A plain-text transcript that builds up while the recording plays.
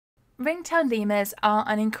Ring-tailed lemurs are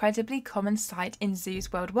an incredibly common sight in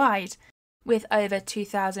zoos worldwide, with over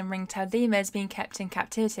 2,000 ring-tailed lemurs being kept in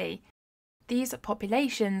captivity. These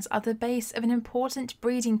populations are the base of an important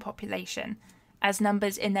breeding population, as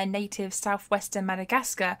numbers in their native southwestern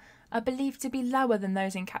Madagascar are believed to be lower than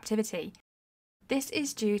those in captivity. This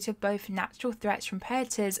is due to both natural threats from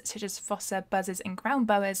predators such as fossa, buzzards and ground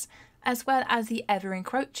boas, as well as the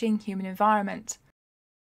ever-encroaching human environment.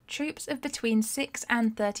 Troops of between 6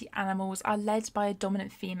 and 30 animals are led by a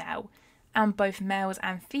dominant female, and both males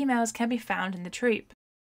and females can be found in the troop.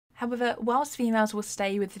 However, whilst females will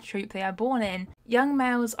stay with the troop they are born in, young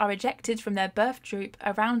males are ejected from their birth troop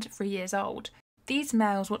around 3 years old. These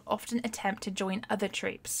males will often attempt to join other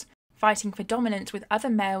troops, fighting for dominance with other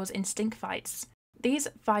males in stink fights. These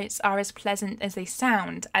fights are as pleasant as they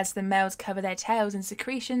sound, as the males cover their tails in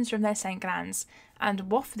secretions from their scent glands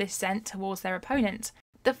and waft this scent towards their opponent.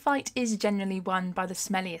 The fight is generally won by the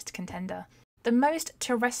smelliest contender. The most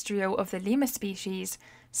terrestrial of the lemur species,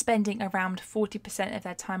 spending around 40% of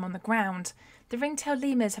their time on the ground, the ring-tailed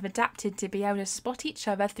lemurs have adapted to be able to spot each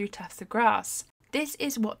other through tufts of grass. This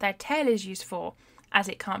is what their tail is used for, as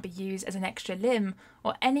it can't be used as an extra limb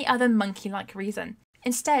or any other monkey-like reason.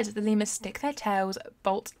 Instead, the lemurs stick their tails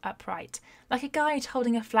bolt upright, like a guide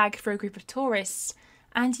holding a flag for a group of tourists,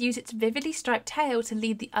 and use its vividly striped tail to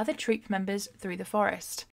lead the other troop members through the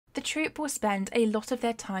forest. The troop will spend a lot of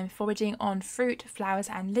their time foraging on fruit, flowers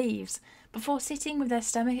and leaves, before sitting with their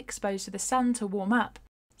stomach exposed to the sun to warm up.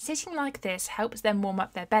 Sitting like this helps them warm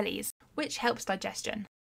up their bellies, which helps digestion.